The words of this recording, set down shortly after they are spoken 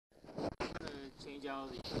show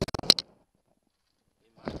the in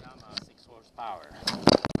my Yamaha 6 horsepower. Because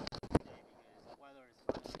the weather is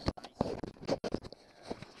finally nice.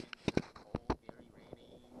 It's been cold, very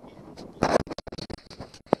rainy, and so I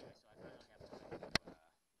finally have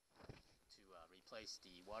to replace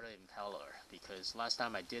the water impeller, because last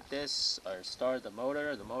time I did this or started the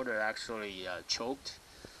motor actually choked,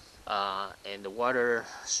 and the water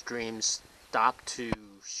streams stopped to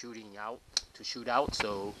shoot out.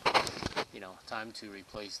 So time to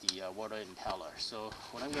replace the water impeller. So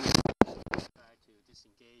what I'm going to do is try to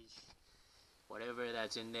disengage whatever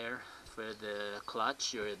that's in there for the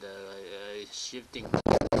clutch or the shifting, I'm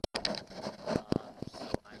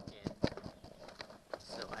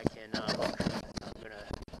gonna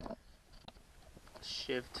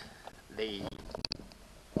shift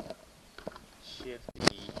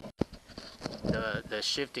the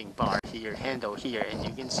shifting bar here, handle here, and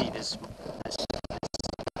you can see this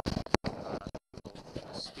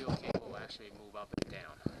steel cable actually move up and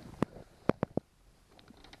down.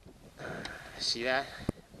 See that?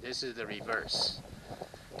 This is the reverse,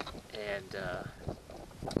 and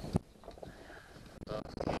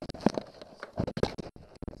let's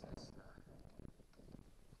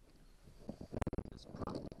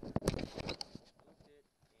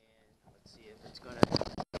see if it's gonna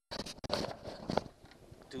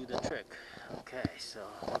do the trick. Okay, so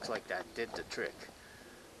looks like that did the trick,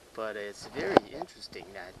 but it's very interesting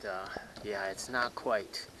that yeah, it's not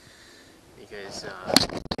quite, because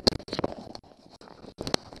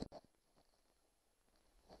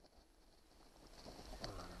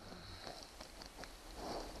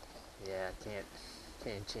yeah, I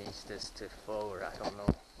can't change this to forward. I don't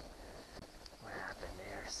know what happened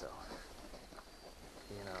there. So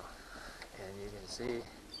and you can see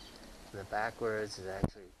the backwards is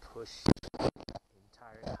actually pushed the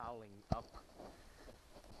entire cowling up.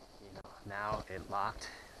 Now it locked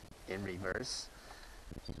in reverse,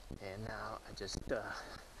 and now I just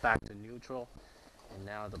back to neutral, and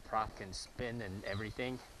now the prop can spin and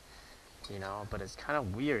everything. But it's kind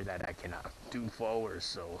of weird that I cannot do forward.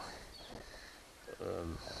 So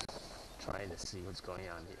trying to see what's going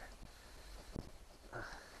on here.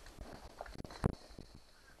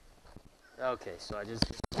 Okay, so I just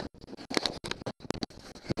with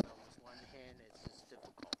one hand, it's just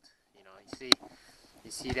difficult.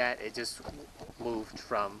 You see that it just moved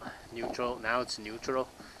from neutral. Now it's neutral.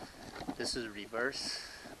 This is reverse,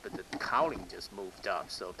 but the cowling just moved up.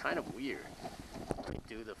 So kind of weird. When you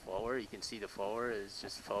do the forward, you can see the forward is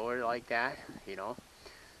just forward like that.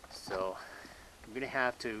 So I'm gonna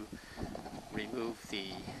have to remove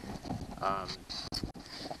the what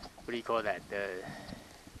do you call that?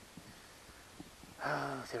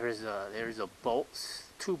 There's a bolt,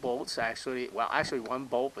 two bolts actually. Well, actually one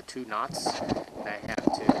bolt, but two knots that I have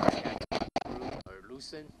to unscrew or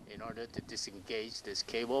loosen in order to disengage this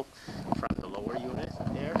cable from the lower unit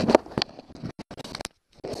there.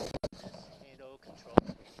 Handle control to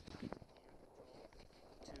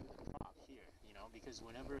the prop here. Because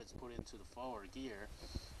whenever it's put into the forward gear,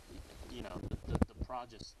 the prop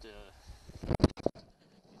just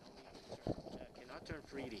cannot turn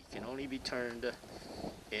freely. Can only be turned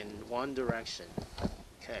in one direction.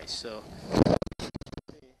 Okay, so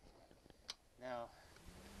now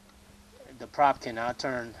the prop cannot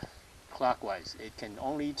turn clockwise. It can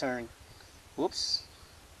only turn, whoops,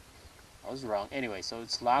 I was wrong. Anyway, so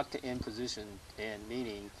it's locked in position, and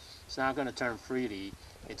meaning it's not going to turn freely.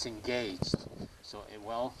 It's engaged, so it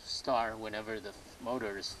will start whenever the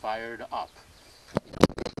motor is fired up.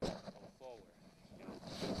 Forward.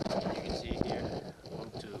 You can see here,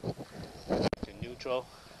 move to neutral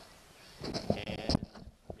and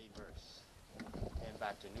reverse, and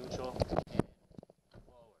back to neutral and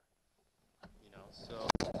forward. So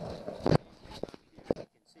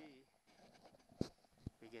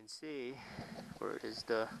you can see where it is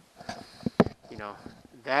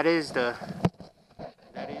that is the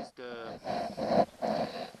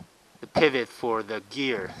pivot for the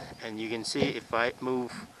gear, and you can see if I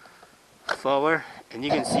move forward, and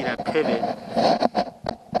you can see that pivot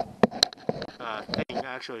thing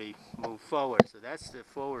actually move forward. So that's the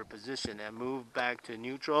forward position, and move back to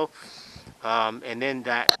neutral, and then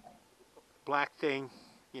that black thing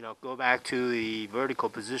go back to the vertical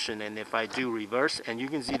position. And if I do reverse, and you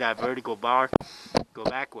can see that vertical bar go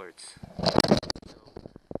backwards. So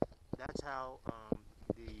that's how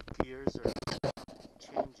the gears are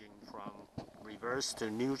changing from reverse to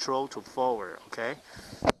neutral to forward. Okay,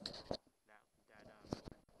 let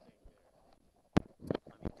me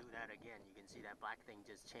do that again. You can see that black thing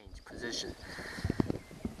just changed position.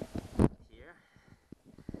 Here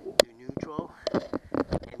to neutral,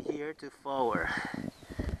 and here here to forward.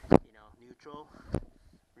 You know, neutral,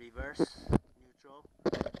 reverse, neutral,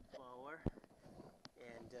 forward,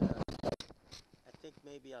 and I think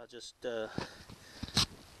maybe I'll just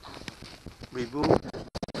remove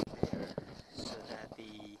there so that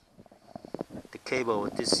the cable will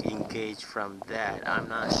disengage from that. I'm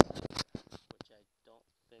not, which I don't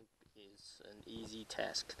think is an easy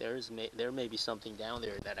task. There may be something down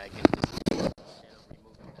there that I can disengage.